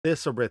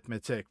This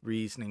arithmetic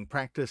reasoning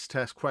practice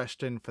test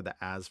question for the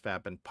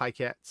ASVAB and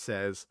PiCAT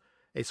says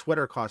a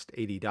sweater cost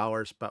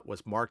 $80 but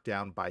was marked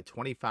down by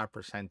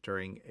 25%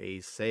 during a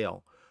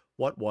sale.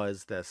 What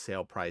was the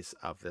sale price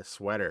of the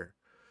sweater?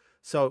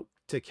 So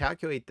to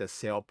calculate the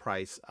sale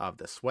price of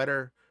the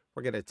sweater,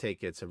 we're going to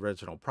take its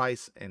original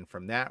price, and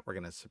from that, we're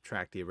going to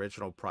subtract the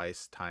original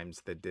price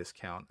times the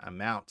discount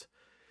amount.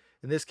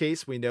 In this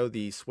case, we know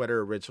the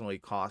sweater originally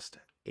cost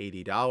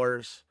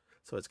 $80.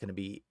 So it's going to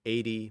be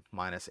 80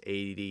 minus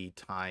 80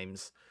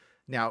 times.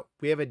 Now,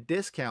 we have a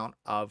discount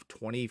of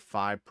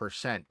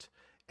 25%.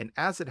 And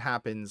as it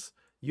happens,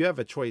 you have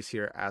a choice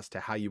here as to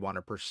how you want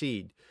to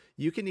proceed.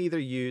 You can either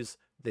use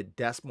the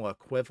decimal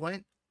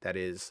equivalent, that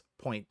is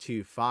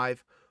 0.25,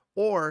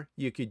 or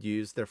you could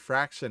use the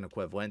fraction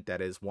equivalent,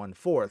 that is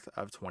 1/4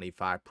 of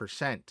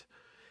 25%.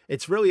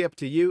 It's really up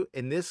to you.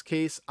 In this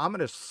case, I'm going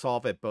to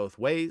solve it both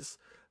ways.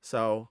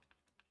 So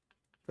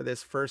for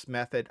this first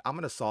method, I'm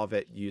going to solve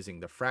it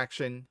using the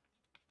fraction.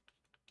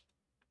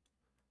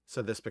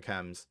 So this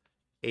becomes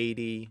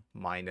 80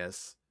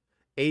 minus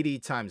 80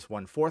 times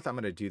 1/4. I'm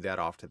going to do that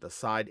off to the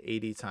side.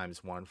 80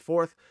 times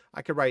 1/4.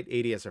 I could write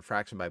 80 as a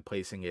fraction by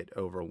placing it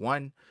over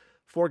 1.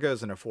 4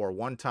 goes into 4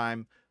 one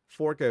time.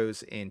 4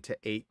 goes into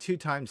 8 two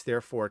times.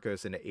 Therefore, it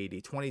goes into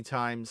 80 20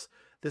 times.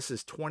 This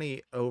is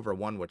 20 over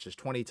 1, which is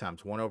 20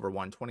 times 1 over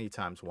 1. 20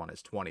 times 1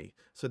 is 20.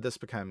 So this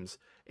becomes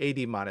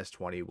 80 minus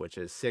 20, which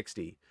is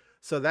 60.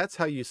 So that's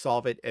how you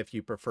solve it if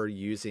you prefer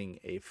using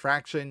a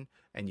fraction,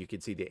 and you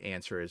can see the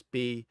answer is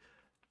B.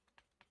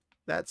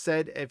 That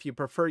said, if you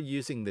prefer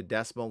using the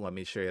decimal, let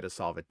me show you how to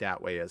solve it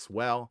that way as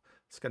well.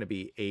 It's going to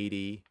be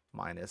 80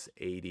 minus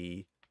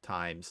 80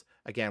 times,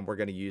 again, we're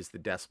going to use the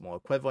decimal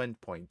equivalent,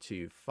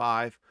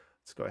 0.25.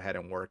 Let's go ahead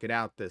and work it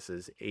out. This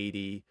is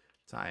 80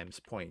 times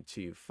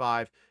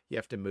 0.25. You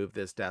have to move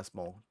this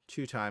decimal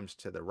 2 times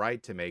to the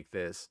right to make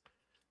this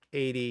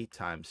 80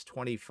 times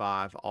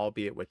 25,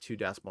 albeit with 2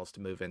 decimals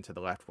to move into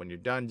the left when you're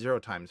done. 0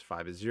 times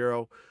 5 is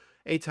 0.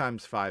 8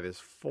 times 5 is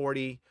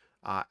 40.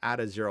 Add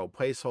a 0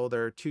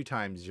 placeholder. 2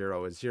 times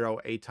 0 is 0.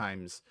 8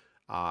 times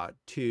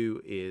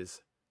 2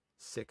 is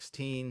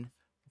 16.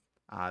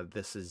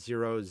 This is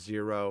 0,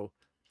 0,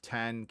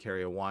 10.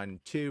 Carry a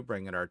 1, 2.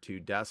 Bring in our 2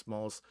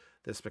 decimals.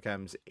 This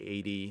becomes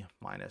 80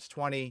 minus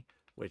 20,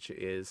 which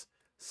is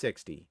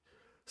 60.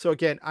 So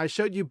again, I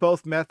showed you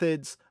both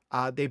methods.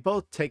 They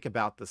both take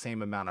about the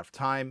same amount of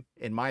time.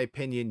 In my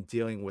opinion,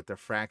 dealing with the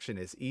fraction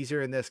is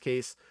easier in this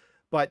case.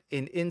 But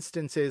in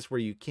instances where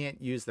you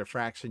can't use the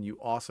fraction, you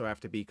also have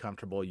to be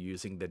comfortable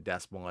using the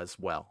decimal as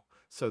well.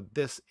 So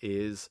this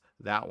is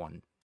that one.